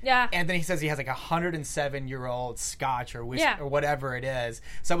 Yeah. And then he says he has like a 107-year-old scotch or whiskey Yeah. or whatever it is.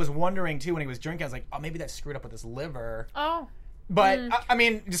 So I was wondering too when he was drinking, I was like, oh, maybe that screwed up with his liver. Oh. But I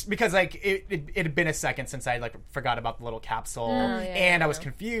mean, just because like it had been a second since I like forgot about the little capsule, and I was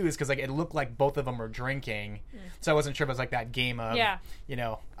confused because like it looked like both of them were drinking, so I wasn't sure if it was like that game of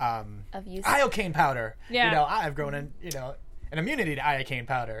Of use. iocane powder. Yeah. I've grown an immunity to iocane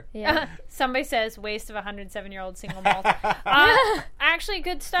powder. Yeah. Somebody says waste of a 107-year-old single malt. Actually,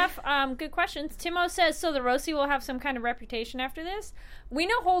 good stuff. Good questions. Timo says, so the Rossi will have some kind of reputation after this. We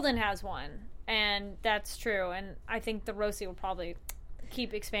know Holden has one, and that's true. And I think the Rossi will probably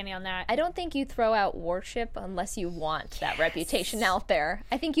keep expanding on that. I don't think you throw out Warship unless you want that reputation out there.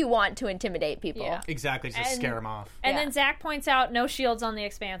 I think you want to intimidate people. Yeah. Exactly, just scare them off. And then Zach points out no shields on the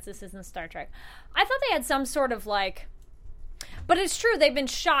Expanse. This isn't Star Trek. I thought they had some sort of like... But it's true, they've been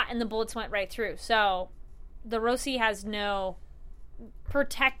shot and the bullets went right through. So the Rossi has no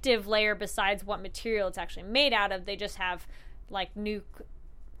protective layer besides what material it's actually made out of. They just have like nuke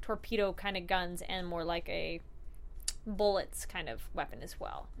torpedo kind of guns and more like a bullets kind of weapon as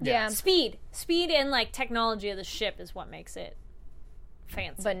well. Yeah. Speed and like technology of the ship is what makes it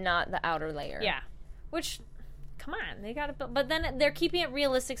fancy. But not the outer layer. Yeah. Which, come on, they got to... But then they're keeping it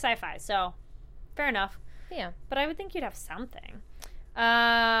realistic sci-fi, so fair enough. Yeah. But I would think you'd have something.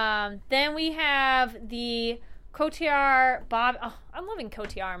 Then we have the Cotillard Bob. Oh, I'm loving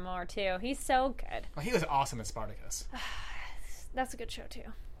Cotillard more, too. He's so good. Well, he was awesome in Spartacus. That's a good show,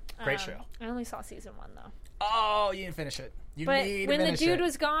 too. Great show. I only saw season 1, though. Oh, you didn't finish it. But when the dude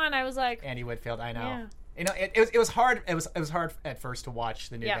was gone, I was like... Andy Whitfield, I know. Yeah. You know, it was hard. It was hard at first to watch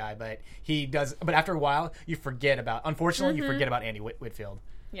the new guy, but he does. But after a while, you forget about. Unfortunately, you forget about Andy Whitfield.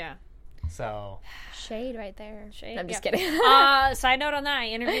 Yeah. So Shade right there. Shade. I'm just Yeah. kidding. Side note on that, I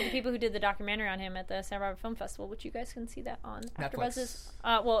interviewed the people who did the documentary on him at the Santa Barbara Film Festival, which you guys can see that on AfterBuzz's.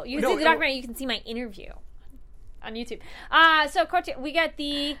 Well, you can see the documentary. You can see my interview on YouTube. So we got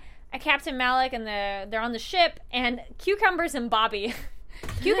the Captain Malik, and they're on the ship, and Cucumbers and Bobby.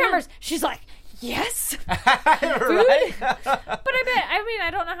 Cucumbers. She's like, yes, right. But I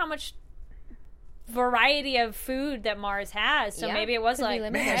don't know how much variety of food that Mars has, so maybe it was could be like,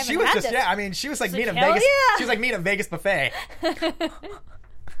 limited. Man, she was just she was like meat of hell Vegas. yeah. She was like meat of Vegas buffet.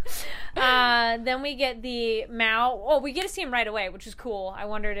 Then we get the Mao. Oh, we get to see him right away, which is cool. I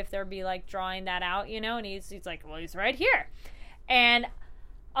wondered if there'd be like drawing that out, and he's like, well, he's right here. And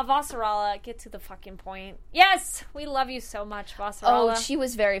Avasarala, get to the fucking point. Yes! We love you so much, Avasarala. Oh, she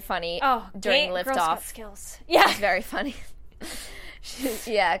was very funny during Girl Liftoff. Scout skills. Yeah. She was very funny.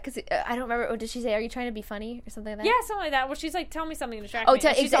 Yeah, because I don't remember. Did she say, "Are you trying to be funny" or something like that? Yeah, something like that. Well, she's like, tell me something to distract Oh, me.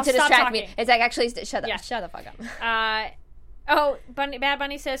 to distract me. It's like, actually, shut the fuck up. Bad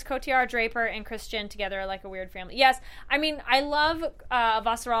Bunny says Kotiyar, Draper, and Christian together are like a weird family. Yes, I mean, I love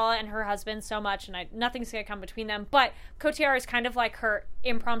Avasarala and her husband so much, and nothing's going to come between them, but Kotiyar is kind of like her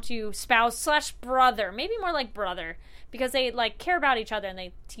impromptu spouse / brother, maybe more like brother, because they like care about each other and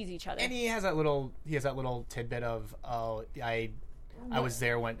they tease each other. And he has that little tidbit of, I was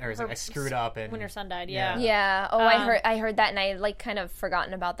there when, or I screwed up and when her son died. Yeah. Yeah. Oh, I heard that, and I like kind of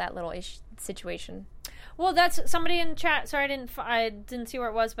forgotten about that little situation. Well, that's somebody in chat. Sorry, I didn't see where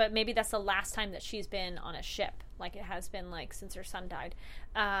it was, but maybe that's the last time that she's been on a ship. Like it has been like since her son died.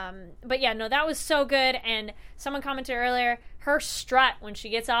 But yeah, no, that was so good. And someone commented earlier, her strut when she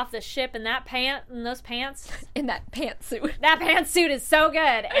gets off the ship in that those pants, in that pantsuit. That pantsuit is so good.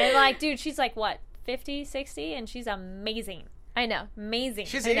 And like, dude, she's like what, 50, 60, and she's amazing. I know, amazing.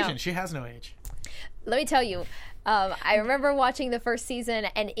 She's Asian. She has no age. Let me tell you, I remember watching the first season,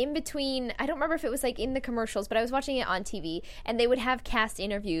 and in between, I don't remember if it was like in the commercials, but I was watching it on TV, and they would have cast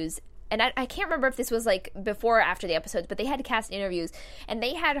interviews. And I can't remember if this was like before or after the episodes, but they had cast interviews, and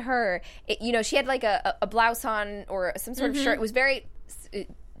they had her, she had like a blouse on or some sort of shirt. It was very,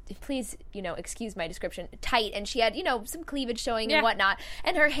 please, excuse my description, tight, and she had, some cleavage showing and whatnot,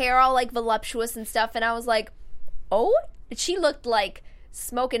 and her hair all like voluptuous and stuff, and I was like, oh, she looked like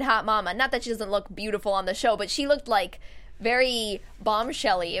smoking hot mama. Not that she doesn't look beautiful on the show, but she looked like very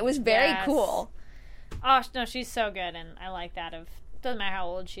bombshelly. It was very cool. Oh no, she's so good, and I like that. Doesn't matter how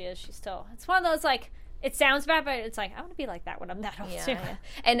old she is, she's still. It's one of those like. It sounds bad, but it's like I want to be like that when I'm that old too. Yeah.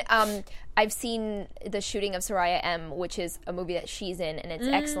 And I've seen The Shooting of Soraya M, which is a movie that she's in, and it's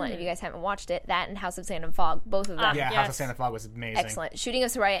excellent. If you guys haven't watched it, that and House of Sand and Fog, both of them. House of Sand and Fog was amazing. Excellent. Shooting of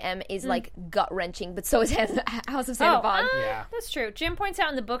Soraya M is like gut wrenching, but so is House of Sand and Fog. Yeah, that's true. Jim points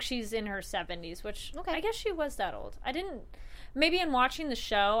out in the book she's in her 70s, which I guess she was that old. Maybe in watching the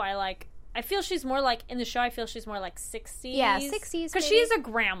show, I feel she's more like in the show. I feel she's more like 60s. Yeah, 60s because she's a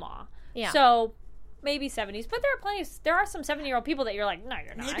grandma. Yeah, so. Maybe 70s, but there are some 70-year-old people that you're like, no,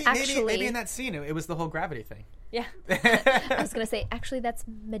 you're not. Maybe in that scene, it was the whole gravity thing. Yeah. I was going to say, actually, that's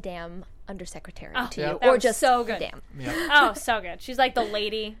Madame Undersecretary to you. Or just so good. Madame. Yeah. Oh, so good. She's like the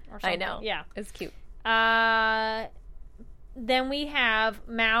lady or something. I know. Yeah. It's cute. Then we have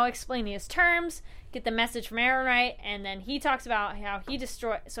Mao explaining his terms, get the message from Aaron right, and then he talks about how he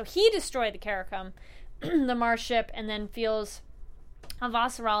destroyed the Caricum, the Mars ship, and then feels...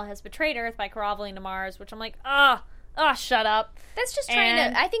 Avasarala has betrayed Earth by groveling to Mars, which I'm like, shut up. That's just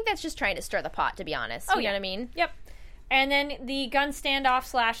I think that's just trying to stir the pot, to be honest. You know what I mean? Yep. And then the gun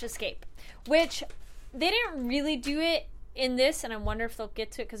standoff / escape, which they didn't really do it in this, and I wonder if they'll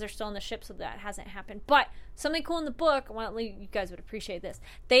get to it because they're still on the ship, so that hasn't happened. But something cool in the book, well, you guys would appreciate this.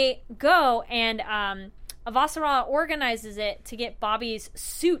 They go and Avasarala organizes it to get Bobby's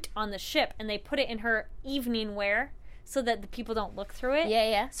suit on the ship, and they put it in her evening wear. So that the people don't look through it.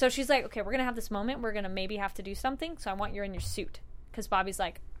 Yeah. So she's like, okay, we're going to have this moment. We're going to maybe have to do something. So I want you in your suit. Because Bobby's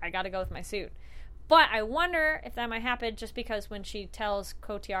like, I got to go with my suit. But I wonder if that might happen just because when she tells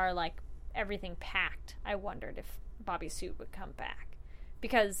Kotiyar, like, everything packed, I wondered if Bobby's suit would come back.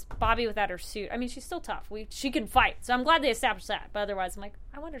 Because Bobby without her suit, I mean, she's still tough. She can fight. So I'm glad they established that. But otherwise, I'm like,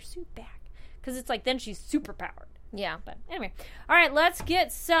 I want her suit back. Because it's like, then she's super powered. Yeah. But anyway. All right, let's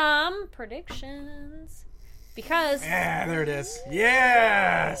get some predictions. Because there it is.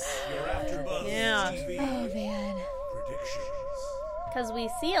 Yes. Your AfterBuzzTV. Oh man. Predictions. Because we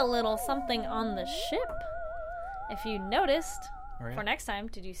see a little something on the ship. If you noticed for next time,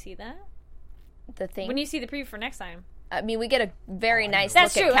 did you see that? The thing. When you see the preview for next time. I mean, we get a very nice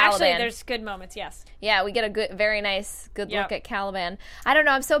That's look true. at Caliban. Actually, there's good moments, yes. Yeah, we get a very nice, good look at Caliban. I don't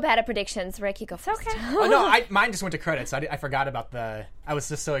know. I'm so bad at predictions. Rick, you go first. Okay. Oh, no, mine just went to credits. I forgot about I was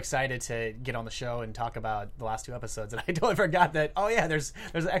just so excited to get on the show and talk about the last 2 episodes, and I totally forgot that, there's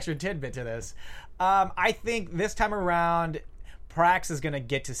an extra tidbit to this. I think this time around, Prax is going to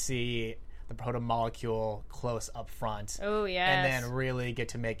get to see the proto-molecule close up front. Oh, yes. And then really get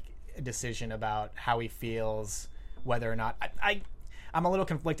to make a decision about how he feels, whether or not I'm a little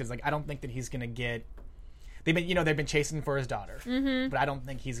conflicted. It's like I don't think that he's gonna get. They've been chasing for his daughter, but I don't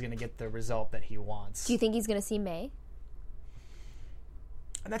think he's gonna get the result that he wants. Do you think he's gonna see May?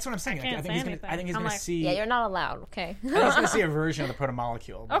 And that's what I'm saying. I think he's gonna see. Yeah, you're not allowed. Okay. I think he's gonna see a version of the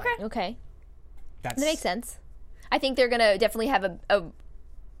proto-molecule. Okay. Okay. That makes sense. I think they're gonna definitely have a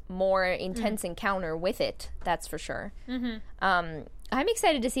more intense encounter with it. That's for sure. I'm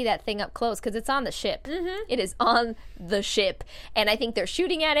excited to see that thing up close because it's on the ship. It is on the ship, and I think they're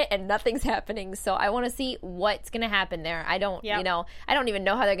shooting at it and nothing's happening. So I want to see what's going to happen there. I don't, I don't even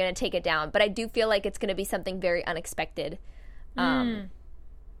know how they're going to take it down, but I do feel like it's going to be something very unexpected.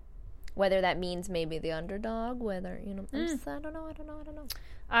 Whether that means maybe the underdog, whether, I don't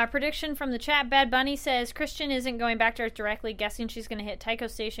know. Prediction from the chat. Bad Bunny says Christian isn't going back to Earth directly, guessing she's going to hit Tycho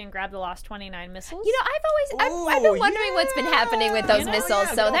Station and grab the lost 29 missiles. I've been wondering what's been happening with those missiles,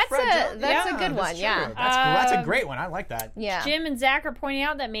 so that's a good one, yeah. That's a great one. I like that. Yeah. Jim and Zach are pointing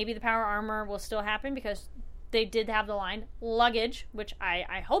out that maybe the power armor will still happen because they did have the line luggage, which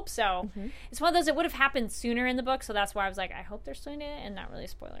I hope so. It's one of those that would have happened sooner in the book, so that's why I was like, I hope they're still in it, and not really a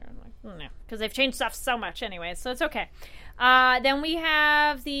spoiler. I'm like, no, because they've changed stuff so much anyway, so it's okay. Then we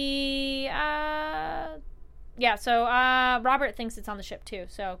have the Robert thinks it's on the ship too,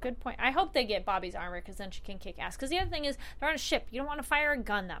 so good point. I hope they get Bobby's armor because then she can kick ass. Because the other thing is, they're on a ship. You don't want to fire a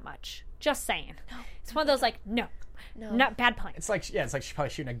gun that much. Just saying. No. It's one of those like, no. Not bad plan. It's like she's probably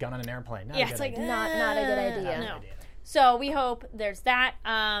shooting a gun on an airplane. Not it's like not a good idea. No. So we hope there's that.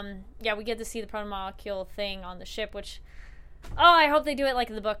 We get to see the proto-molecule thing on the ship, which, I hope they do it like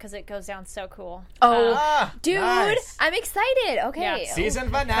in the book because it goes down so cool. Dude, nice. I'm excited. Okay, season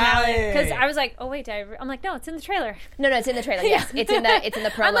finale. Because I was like, oh wait, I'm like, no, it's in the trailer. No, it's in the trailer. Yes, it's in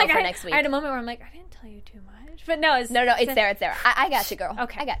the promo for next week. I had a moment where I'm like, I didn't tell you too much, but no, it's there. It's there. I got you, girl.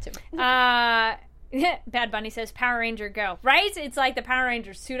 Okay, I got you. Bad Bunny says, Power Ranger go. Right? It's like the Power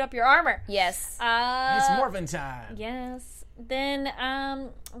Rangers suit up your armor. Yes. It's Morphin time. Yes. Then,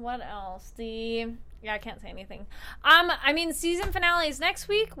 what else? I can't say anything. Season finale is next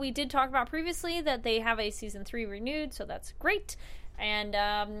week. We did talk about previously that they have a season 3 renewed, so that's great. And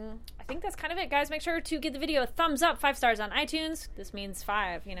I think that's kind of it, guys. Make sure to give the video a thumbs up, 5 stars on iTunes. This means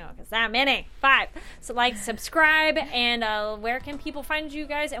 5, because that many. 5. So subscribe, and where can people find you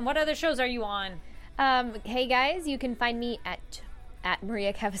guys? And what other shows are you on? Hey guys, you can find me at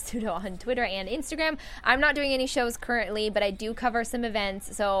Maria Cavastudo on Twitter and Instagram. I'm not doing any shows currently, but I do cover some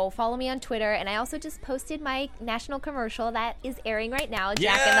events, so follow me on Twitter. And I also just posted my national commercial that is airing right now,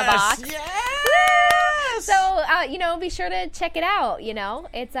 Jack in the Box. Yes! So, be sure to check it out, It's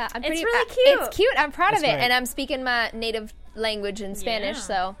really cute. It's cute. I'm proud of it. Great. And I'm speaking my native language in Spanish,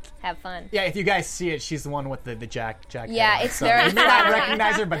 so have fun. Yeah, if you guys see it, she's the one with the Jack. Yeah, head it's so very. You may not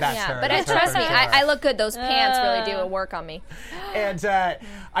recognize her, but that's her. But that's trust me, I look good. Those pants really do work on me. And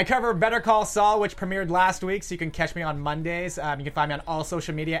I cover Better Call Saul, which premiered last week, so you can catch me on Mondays. You can find me on all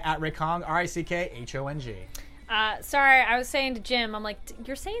social media at Rick Hong, RICKHONG. Sorry, I was saying to Jim, I'm like,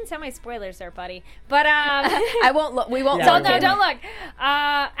 you're saying semi-spoilers there, buddy. But I won't look. We won't. Don't look.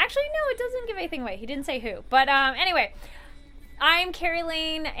 Actually, no, it doesn't give anything away. He didn't say who. But anyway. I'm Carrie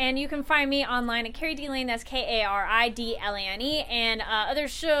Lane, and you can find me online at Carrie D Lane. That's KARIDLANE. And other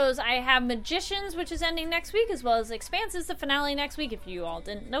shows, I have Magicians, which is ending next week, as well as Expanse is the finale next week, if you all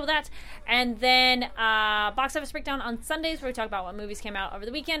didn't know that. And then Box Office Breakdown on Sundays, where we talk about what movies came out over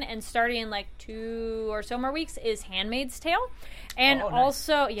the weekend. And starting in 2 or so more weeks is Handmaid's Tale. And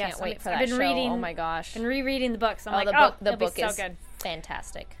also, yes, can't wait for that show. Oh my gosh, been rereading the books. I'm the book is so good.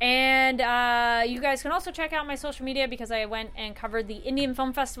 Fantastic. And you guys can also check out my social media because I went and covered the Indian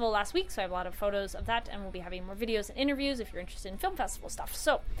Film Festival last week, so I have a lot of photos of that, and we'll be having more videos and interviews if you're interested in film festival stuff.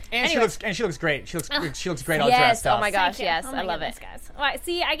 So, she looks great. She looks great all dressed up. Oh my gosh, yes, I love it, guys. All right,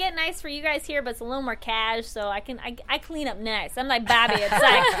 see, I get nice for you guys here, but it's a little more cash, so I clean up nice. I'm like Babby. It's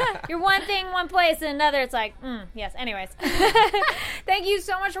like you're one thing one place and another. It's like yes. Anyways, thank you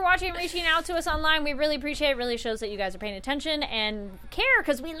so much for watching and reaching out to us online. We really appreciate it. It really shows that you guys are paying attention and care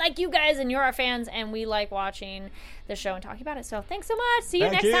because we like you guys and you're our fans and we like watching the show and talking about it. So thanks so much. See you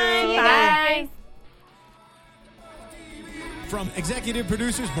next time. Bye. From executive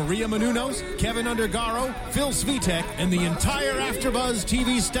producers Maria Menounos, Kevin Undergaro, Phil Svitek, and the entire AfterBuzz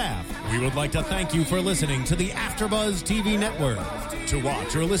TV staff, we would like to thank you for listening to the AfterBuzz TV network. To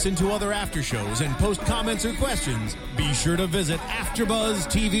watch or listen to other after shows and post comments or questions, be sure to visit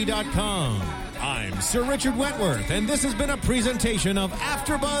AfterBuzzTV.com. I'm Sir Richard Wentworth, and this has been a presentation of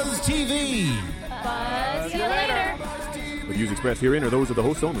AfterBuzz TV. See you later. The views expressed herein are those of the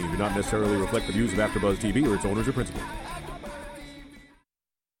hosts only and do not necessarily reflect the views of AfterBuzz TV or its owners or principals.